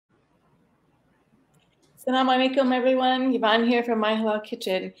Assalamu alaikum, everyone. Yvonne here from My Halal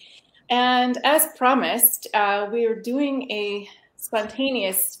Kitchen. And as promised, we are doing a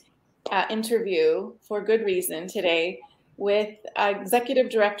spontaneous interview for good reason today with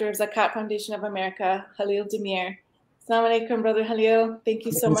Executive Director of Zakat Foundation of America, Halil Demir. Assalamu alaikum, Brother Halil. Thank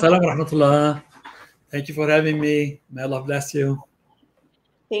you so much. Assalamu rahmatullah. Thank you for having me. May Allah bless you.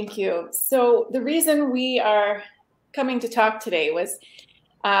 Thank you. So the reason we are coming to talk today was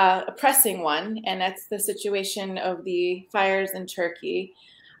a pressing one, and that's the situation of the fires in Turkey.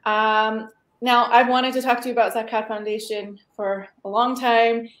 Now, I've wanted to talk to you about Zakat Foundation for a long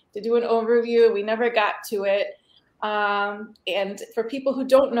time, to do an overview. We never got to it. And for people who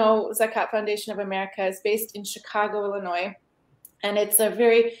don't know, Zakat Foundation of America is based in Chicago, Illinois, and it's a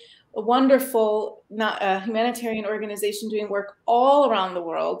very wonderful humanitarian organization doing work all around the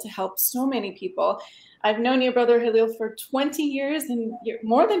world to help so many people. I've known your brother Halil for 20 years, and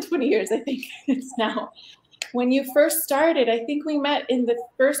more than 20 years, I think it's now. When you first started, I think we met in the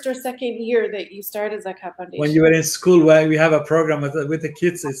first or second year that you started Zakat Foundation. When you were in school, where we have a program with the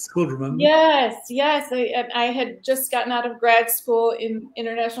kids at school, remember? Yes, yes. I had just gotten out of grad school in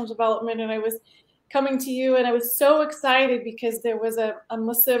international development, and I was coming to you, and I was so excited because there was a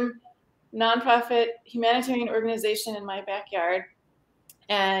Muslim nonprofit humanitarian organization in my backyard,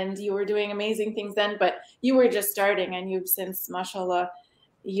 and you were doing amazing things then, but you were just starting, and you've since, mashallah,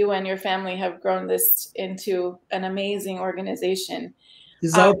 you and your family have grown this into an amazing organization.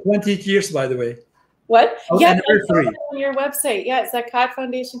 This is our 20 years, by the way. What? Yes, on your website. Yes, Zakat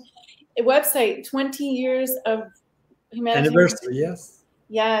Foundation website, 20 years of humanitarian anniversary. Yes.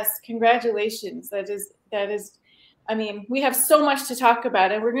 Yes, congratulations. That is. I mean, we have so much to talk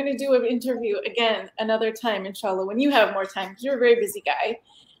about, and we're going to do an interview again another time, inshallah, when you have more time, because you're a very busy guy.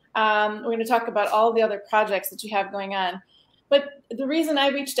 We're going to talk about all the other projects that you have going on. But the reason I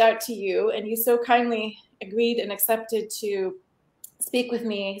reached out to you, and you so kindly agreed and accepted to speak with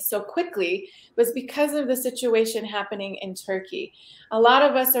me so quickly, was because of the situation happening in Turkey. A lot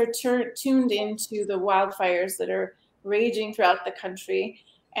of us are tuned into the wildfires that are raging throughout the country,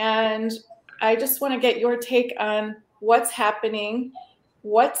 and I just want to get your take on what's happening,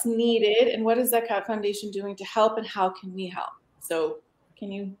 what's needed, and what is Zakat Foundation doing to help, and how can we help? So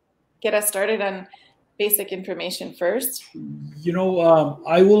can you get us started on basic information first? You know,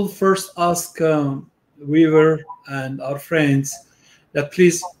 I will first ask Weaver and our friends that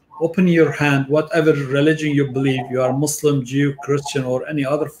please open your hand, whatever religion you believe, you are Muslim, Jew, Christian, or any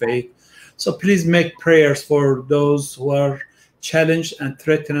other faith. So please make prayers for those who are challenged and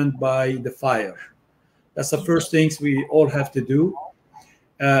threatened by the fire. That's the first things we all have to do.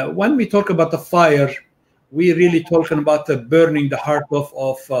 When we talk about the fire, we really talking about burning the heart of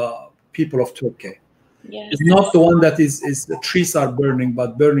people of Turkey. Yes. It's not the one that is the trees are burning,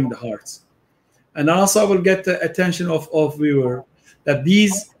 but burning the hearts. And also I will get the attention of viewer that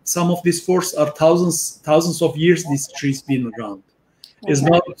some of these forests are thousands of years these trees been around. Okay. It's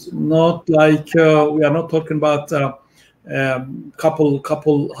not like we are not talking about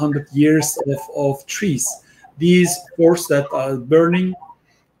couple hundred years of trees. These forests that are burning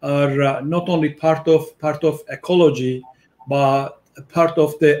are not only part of ecology, but a part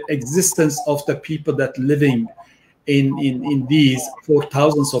of the existence of the people that living in these for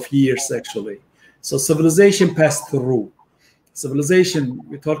thousands of years actually. So civilization passed through. Civilization,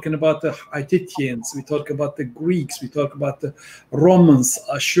 we're talking about the Hittitians, we talk about the Greeks, we talk about the Romans,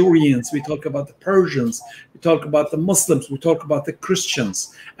 Assyrians, we talk about the Persians, we talk about the Muslims, we talk about the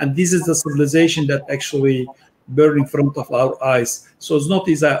Christians. And this is the civilization that actually burning in front of our eyes. So it's not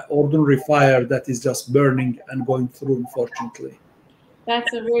an ordinary fire that is just burning and going through, unfortunately.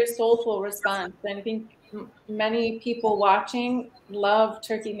 That's a very soulful response. And I think many people watching love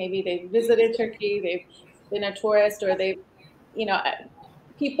Turkey. Maybe they've visited Turkey, they've been a tourist, or they've,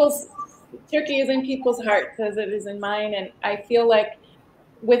 Turkey is in people's hearts as it is in mine. And I feel like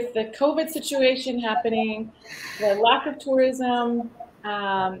with the COVID situation happening, the lack of tourism,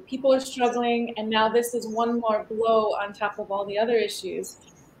 people are struggling. And now this is one more blow on top of all the other issues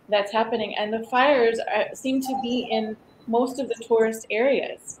that's happening. And the fires seem to be in most of the tourist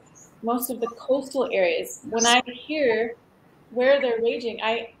areas, most of the coastal areas. When I hear where they're raging,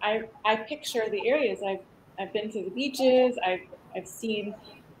 I picture the areas. I've been to the beaches. I've seen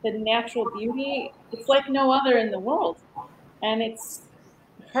the natural beauty. It's like no other in the world, and it's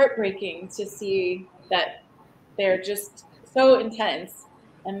heartbreaking to see that they're just so intense,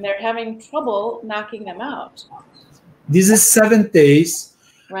 and they're having trouble knocking them out. This is 7 days,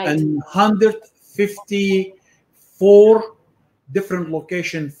 right, and 154 different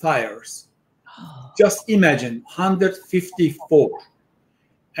location fires. Just imagine 154,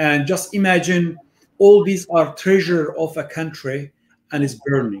 and just imagine all these are treasure of a country and is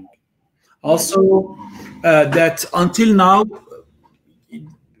burning. Also, that until now,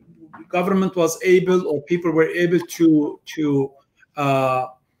 government was able, or people were able to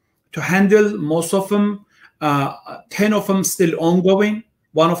handle most of them. 10 of them still ongoing.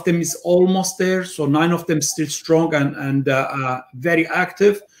 One of them is almost there, so 9 of them still strong and very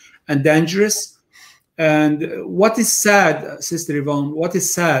active and dangerous. And what is sad, Sister Yvonne, what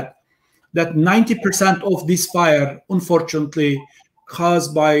is sad, that 90% of this fire, unfortunately,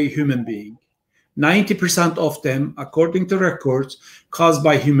 caused by human being. 90% of them, according to records, caused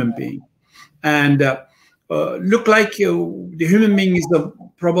by human being. And look like the human being is the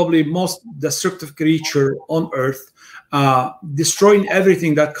probably most destructive creature on earth, destroying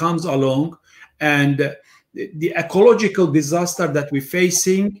everything that comes along. And the ecological disaster that we're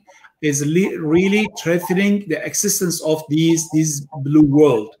facing is really threatening the existence of these blue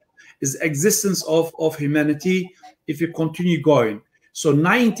world, is existence of humanity if you continue going. So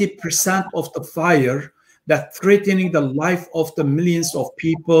 90% of the fire that threatening the life of the millions of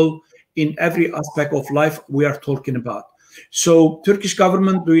people in every aspect of life we are talking about. So Turkish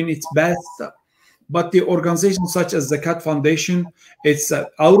government doing its best, but the organizations such as Zakat Foundation, it's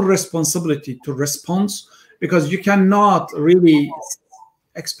our responsibility to respond, because you cannot really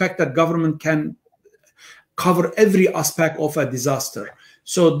expect that government can cover every aspect of a disaster.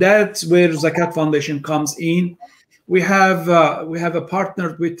 So that's where Zakat Foundation comes in. We have a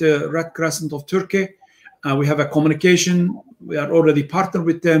partner with the Red Crescent of Turkey. We have a communication. We are already partnered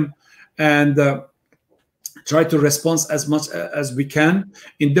with them, and try to respond as much as we can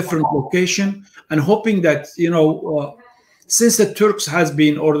in different locations, and hoping that since the Turks has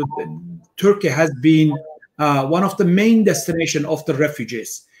been, or Turkey has been one of the main destination of the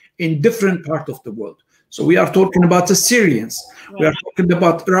refugees in different parts of the world. So we are talking about the Syrians, we are talking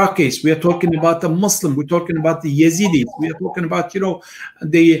about Iraqis, we are talking about the Muslim, we're talking about the Yazidis, we are talking about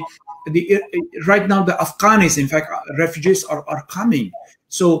the right now the Afghans. In fact, refugees are coming.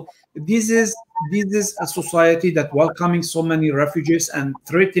 So this is a society that welcoming so many refugees and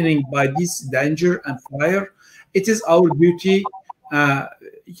threatening by this danger and fire. It is our duty,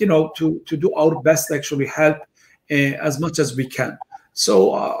 to do our best to actually help as much as we can.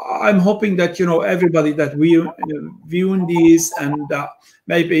 So I'm hoping that everybody that we viewing these, and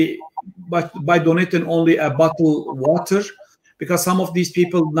maybe by donating only a bottle water, because some of these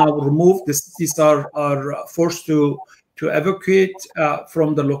people now removed, the cities are forced to evacuate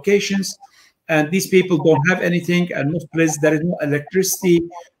from the locations, and these people don't have anything, and most places there is no electricity,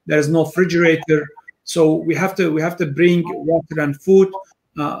 there is no refrigerator. So we have to bring water and food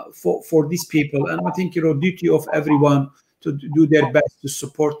for these people. And I think duty of everyone to do their best to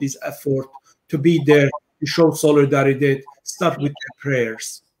support this effort, to be there, to show solidarity, start with their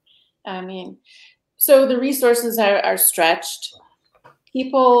prayers. I mean, so the resources are stretched.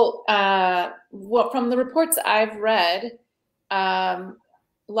 People, from the reports I've read, a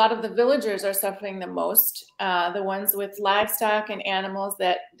lot of the villagers are suffering the most, the ones with livestock and animals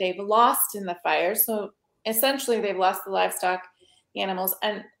that they've lost in the fire. So essentially they've lost the livestock, the animals,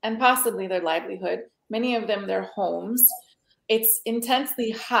 and possibly their livelihood. Many of them, their homes. It's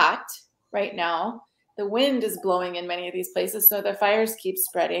intensely hot right now. The wind is blowing in many of these places, so the fires keep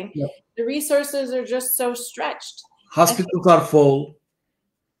spreading. Yep. The resources are just so stretched. Hospitals are full.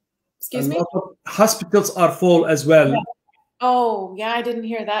 Excuse me? Hospitals are full as well. Yeah. Oh, yeah, I didn't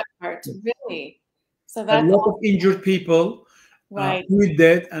hear that part. Really? So that's a lot of injured people, right? Who is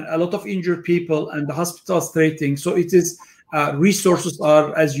dead, and a lot of injured people, and the hospitals treating. So it is resources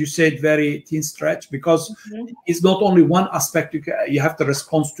are, as you said, very thin stretch, because it's not only one aspect you have to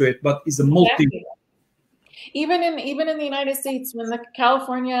respond to it, but it's a multi. Exactly. Even in the United States, when the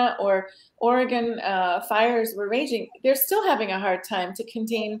California or Oregon fires were raging, they're still having a hard time to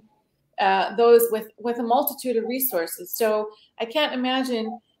contain those with a multitude of resources. So I can't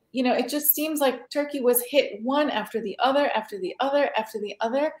imagine, it just seems like Turkey was hit one after the other, after the other, after the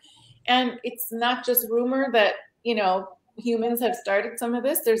other. And it's not just rumor that, humans have started some of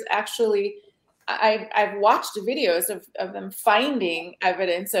this. There's actually, I've watched videos of them finding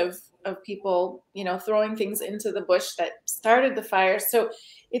evidence of people, throwing things into the bush that started the fire. So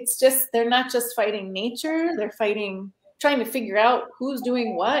it's just, they're not just fighting nature, they're trying to figure out who's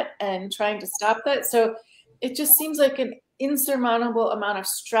doing what and trying to stop that. So it just seems like an insurmountable amount of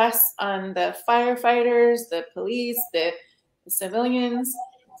stress on the firefighters, the police, the civilians.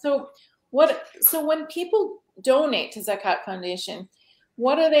 So when people donate to Zakat Foundation,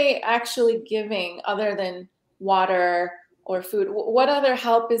 what are they actually giving other than water or food? What other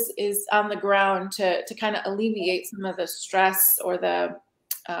help is on the ground to kind of alleviate some of the stress or the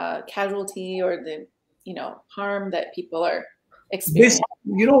casualty or the harm that people are This, experiencing?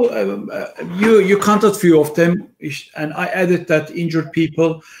 you counted few of them, and I added that injured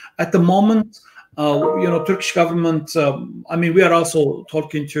people. At the moment, Turkish government. I mean, we are also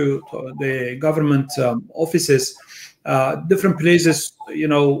talking to the government offices, different places.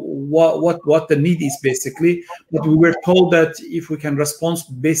 What the need is basically. But we were told that if we can respond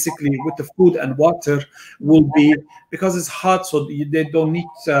basically with the food and water, will be, because it's hot, so they don't need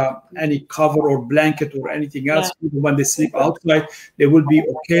any cover or blanket or anything Yeah. else. Even when they sleep outside, they will be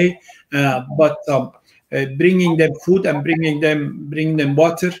okay. But bringing them food and bringing them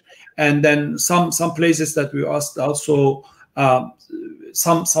water, and then some places that we asked also,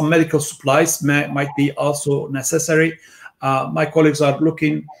 some medical supplies might be also necessary. My colleagues are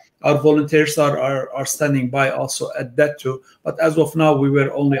looking. Our volunteers are standing by also at that too. But as of now, we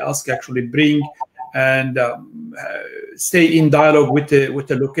were only asked actually bring and stay in dialogue with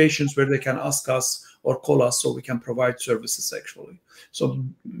the locations where they can ask us or call us, so we can provide services actually. So.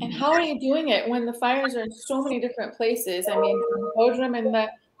 And how are you doing it when the fires are in so many different places? I mean, from Bodrum in the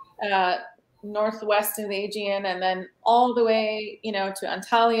northwest of the Aegean, and then all the way, to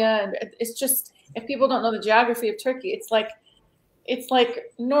Antalya, and it's just, if people don't know the geography of Turkey, it's like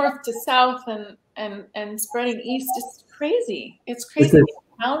north to south and spreading east. It's crazy. It's crazy the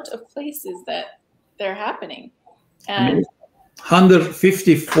amount of places that they're happening. And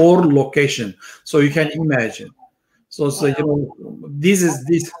 154 location, so you can imagine. So this is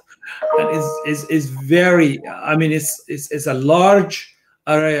very. I mean, it's a large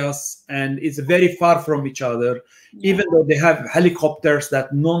areas, and it's very far from each other. Yeah. Even though they have helicopters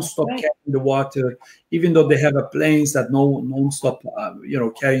that non-stop carrying the water, even though they have planes that non-stop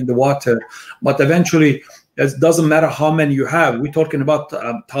carrying the water, but eventually it doesn't matter how many you have. We're talking about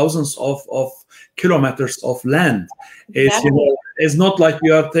thousands of kilometers of land. It's not like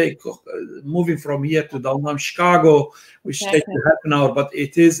you are moving from here to downtown Chicago, which takes half an hour, but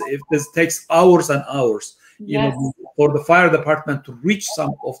it takes hours and hours. Yes. For the fire department to reach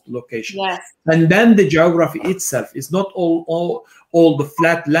some of the locations. Yes. And then the geography itself is not all the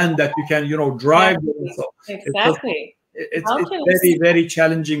flat land that you can drive. Exactly. It's a very, very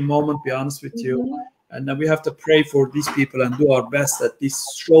challenging moment, to be honest with you. And then we have to pray for these people and do our best that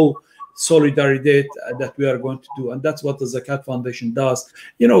this show solidarity that we are going to do. And that's what the Zakat Foundation does.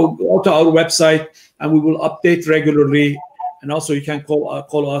 Go to our website and we will update regularly. And also you can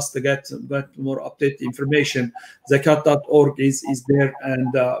call us to get more updated information. Zakat.org is there,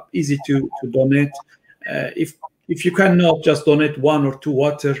 and easy to donate. If you cannot just donate 1 or 2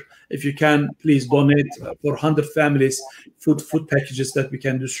 water, if you can, please donate for 100 families food packages that we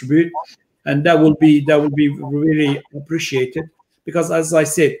can distribute, and that will be really appreciated. Because as I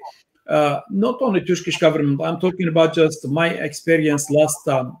said, not only Turkish government, I'm talking about just my experience last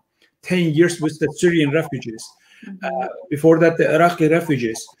 10 years with the Syrian refugees. Before that, the Iraqi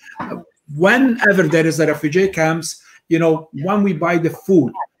refugees. Whenever there is a refugee camps, when we buy the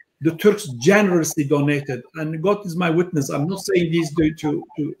food, the Turks generously donated. And God is my witness. I'm not saying this to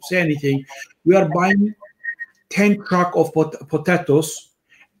say anything. We are buying 10 truck of potatoes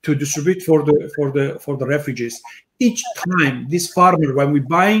to distribute for the refugees. Each time, this farmer, when we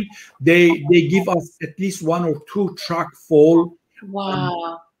buying, they give us at least 1 or 2 truck full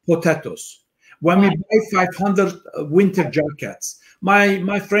potatoes. When we buy 500 winter jackets,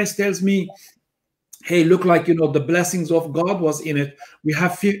 my friends tells me, hey, look like the blessings of God was in it. We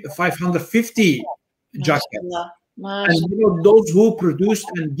have 550 jackets. And those who produced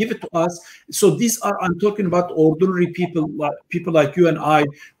and give it to us. So these are, I'm talking about ordinary people like you and I,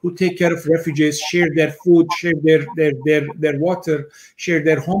 who take care of refugees, share their food, share their water, share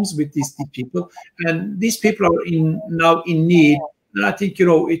their homes with these people. And these people are now in need. And I think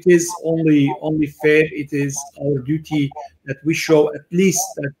it is only fair. It is our duty that we show at least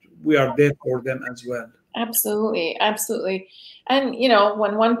that we are there for them as well. Absolutely, absolutely. And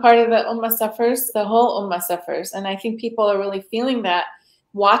when one part of the ummah suffers, the whole ummah suffers. And I think people are really feeling that,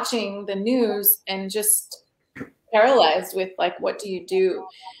 watching the news and just paralyzed with what do you do?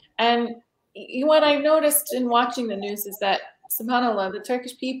 And what I noticed in watching the news is that, subhanAllah, the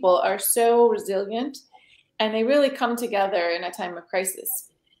Turkish people are so resilient. And they really come together in a time of crisis.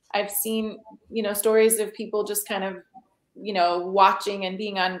 I've seen, stories of people just kind of, watching and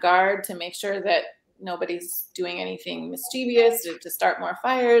being on guard to make sure that nobody's doing anything mischievous to start more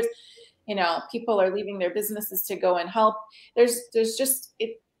fires. People are leaving their businesses to go and help. There's just,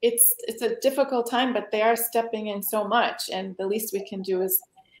 it's a difficult time, but they are stepping in so much. And the least we can do is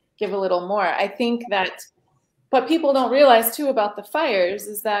give a little more. I think that what people don't realize too about the fires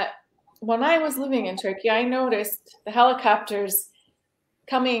is that when I was living in Turkey, I noticed the helicopters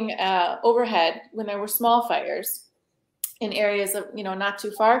coming overhead when there were small fires in areas of, not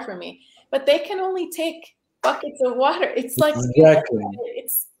too far from me, but they can only take buckets of water. It's like, Exactly.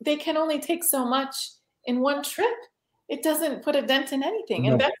 they can only take so much in one trip. It doesn't put a dent in anything.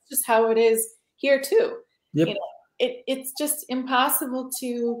 No. And that's just how it is here too. Yep. It's just impossible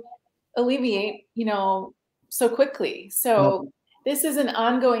to alleviate, so quickly. So this is an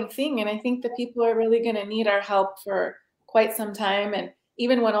ongoing thing. And I think that people are really going to need our help for quite some time. And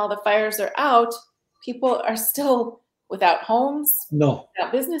even when all the fires are out, people are still without homes,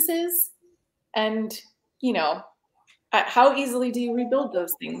 without businesses. And, how easily do you rebuild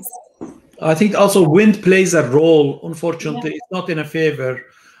those things? I think also wind plays a role. Unfortunately, it's not in a favor.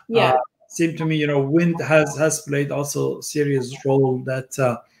 Yeah. Seemed to me, wind has played also a serious role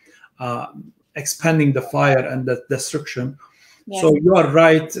that expanding the fire and the destruction. Yes. So you are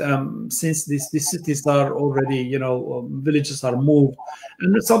right. Since these cities are already, villages are moved,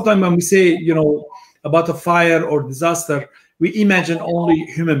 and sometimes when we say, about a fire or disaster, we imagine only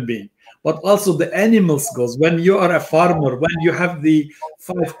human being, but also the animals goes. When you are a farmer, when you have the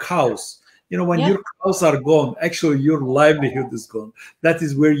 5 cows, when your cows are gone, actually your livelihood is gone. That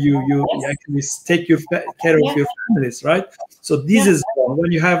is where you actually take care of your families, right? So this is gone.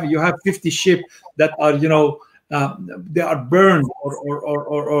 When you have 50 sheep that are, they are burned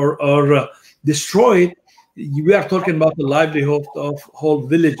or destroyed. We are talking about the livelihood of whole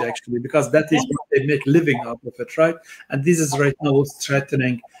village, actually, because that is what they make living out of it, right? And this is right now what's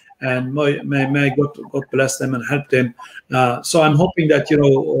threatening. And may God bless them and help them. So I'm hoping that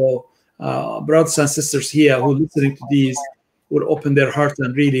brothers and sisters here who are listening to these will open their hearts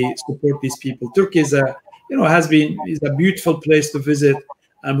and really support these people. Turkey is a beautiful place to visit.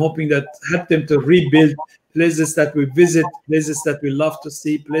 I'm hoping that help them to rebuild places that we visit, places that we love to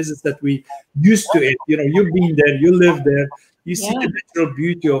see, places that we used to it. You've been there, you live there, you see the natural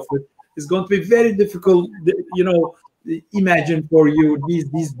beauty of it. It's going to be very difficult, imagine for you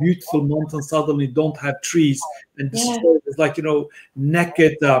these beautiful mountains suddenly don't have trees and it's like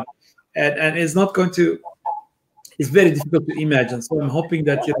naked and it's not going to. It's very difficult to imagine. So I'm hoping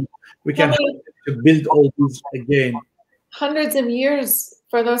that we can help to build all these again. Hundreds of years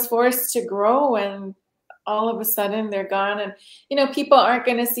for those forests to grow, and all of a sudden they're gone. And people aren't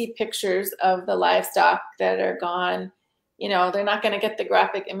going to see pictures of the livestock that are gone. They're not going to get the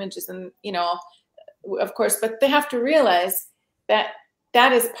graphic images, and of course, but they have to realize that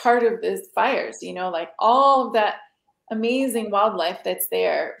that is part of these fires. Like all of that amazing wildlife that's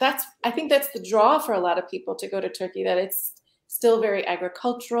there. I think that's the draw for a lot of people to go to Turkey, that it's still very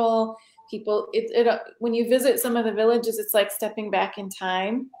agricultural. People, when you visit some of the villages, it's like stepping back in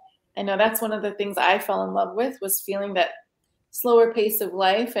time. I know that's one of the things I fell in love with, was feeling that slower pace of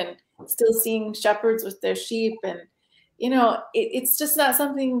life and still seeing shepherds with their sheep. And, it's just not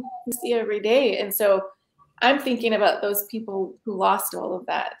something you see every day. And so I'm thinking about those people who lost all of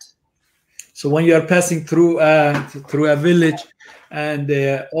that. So when you are passing through a village and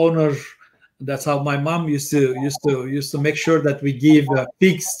the owner, that's how my mom used to make sure that we give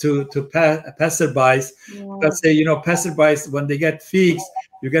figs to passerbys. Because say passerbys, when they get figs,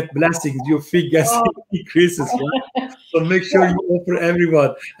 you get blessings. Your fig gets increases. Right? So make sure you offer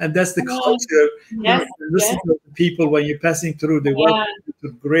everyone, and that's the culture. Listen to the people when you're passing through. They want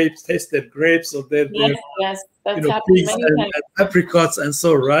to grapes, taste their grapes, or their that's figs and apricots and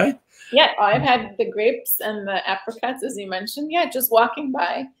so, right? Yeah, I've had the grapes and the apricots, as you mentioned. Yeah, just walking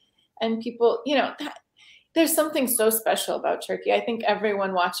by. And people, there's something so special about Turkey. I think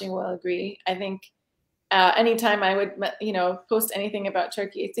everyone watching will agree. I think anytime I would, post anything about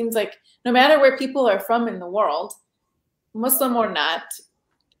Turkey, it seems like no matter where people are from in the world, Muslim or not,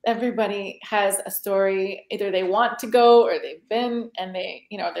 everybody has a story. Either they want to go or they've been, and they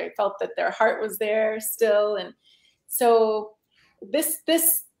felt that their heart was there still. And so this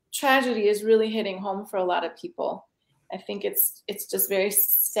tragedy is really hitting home for a lot of people. I think it's just very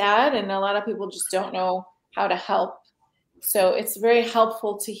sad, and a lot of people just don't know how to help. So it's very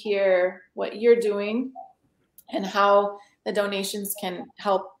helpful to hear what you're doing and how the donations can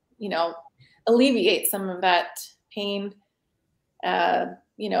help, alleviate some of that pain.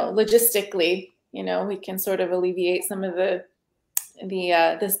 Logistically, we can sort of alleviate some of the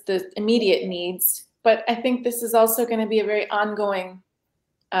immediate needs. But I think this is also going to be a very ongoing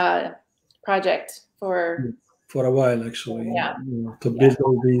project for a while, actually. To build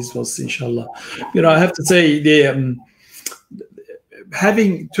all these was, inshallah. I have to say the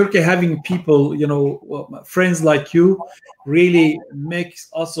Turkey having people, friends like you, really makes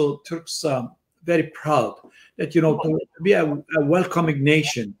also Turks very proud that to be a welcoming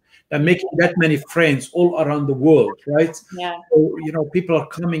nation, and making that many friends all around the world, right? Yeah. So, people are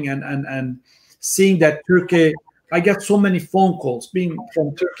coming and seeing that Turkey. I get so many phone calls being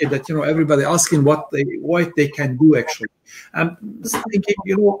from Turkey that everybody asking what they can do actually. I'm thinking,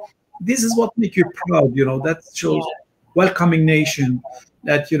 this is what make you proud. That shows welcoming nation,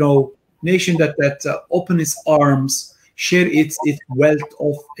 that nation that open its arms, share its wealth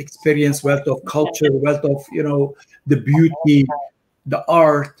of experience, wealth of culture, wealth of the beauty, the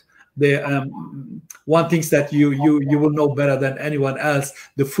art, the one things that you will know better than anyone else,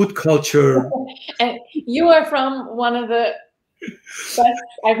 the food culture. And you are from one of the best,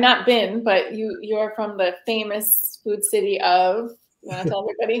 I've not been, but you are from the famous food city of, you want to tell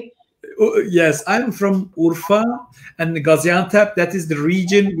everybody? Yes, I'm from Urfa and Gaziantep. That is the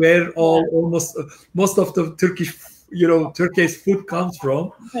region where almost most of the Turkish food comes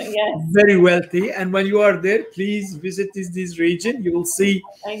from. Yes. Very wealthy. And when you are there, please visit this region. You will see.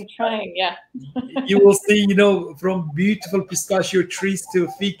 I'm trying, yeah. You will see, from beautiful pistachio trees to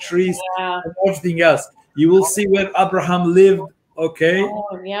fig trees and everything else. You will see where Abraham lived. Okay.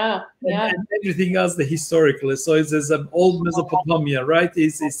 Oh, yeah, yeah. And everything else, the historical. So it's an old Mesopotamia, right?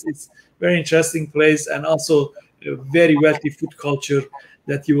 It's very interesting place, and also a very wealthy food culture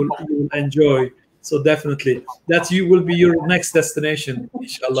that you will enjoy. So definitely, that you will be your next destination,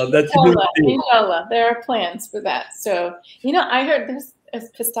 inshallah. Inshallah, there are plans for that. So I heard there's a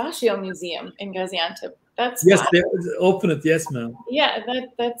pistachio museum in Gaziantep. Yes, they open it. Yes, ma'am. Yeah,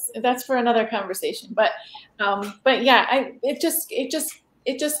 that's for another conversation. But yeah, it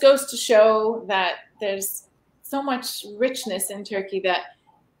just goes to show that there's so much richness in Turkey that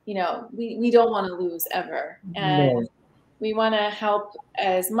we don't want to lose ever, and we want to help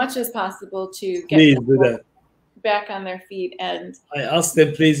as much as possible to get people back on their feet. And I ask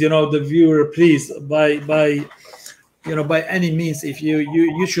them, please, the viewer, please, by any means, if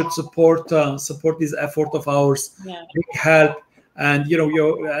you should support this effort of ours, help. And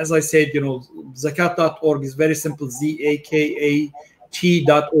as I said, zakat.org is very simple, zakat.org,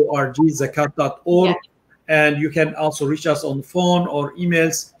 zakat.org. And you can also reach us on the phone or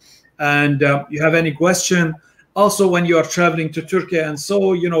emails, and you have any question. Also, when you are traveling to Turkey, and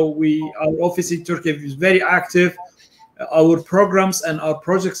so our office in Turkey is very active. Our programs and our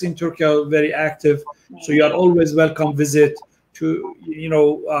projects in Turkey are very active, so you are always welcome. Visit to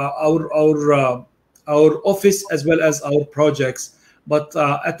our office as well as our projects. But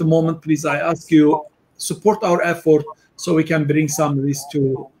at the moment, please, I ask you, support our effort so we can bring some relief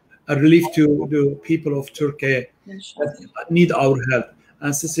to the people of Turkey that need our help.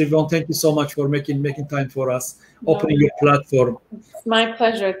 And Sister Yvonne, thank you so much for making time for us, opening your platform. It's my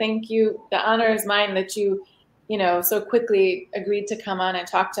pleasure. Thank you. The honor is mine that you so quickly agreed to come on and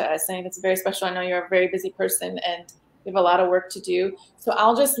talk to us. I think it's very special. I know you're a very busy person and you have a lot of work to do. So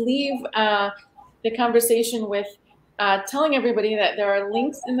I'll just leave the conversation with telling everybody that there are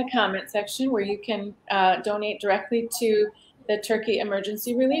links in the comment section where you can donate directly to the Turkey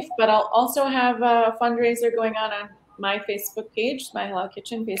Emergency Relief. But I'll also have a fundraiser going on my Facebook page, my Halal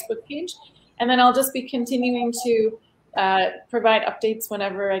Kitchen Facebook page. And then I'll just be continuing to provide updates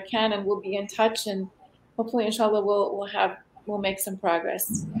whenever I can, and we'll be in touch, and hopefully, inshallah, we'll make some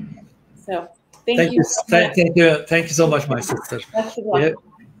progress. So thank you. Thank you so much, my sister.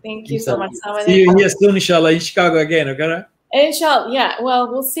 Thank you so much. See you here soon, inshallah, in Chicago again, okay? Inshallah, yeah. Well,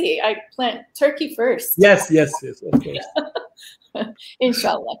 we'll see. I plan Turkey first. Yes, of course.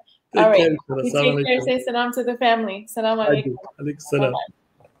 Inshallah. All right. You take care. Say salam to the family. Salam alaikum. Alaikum salam.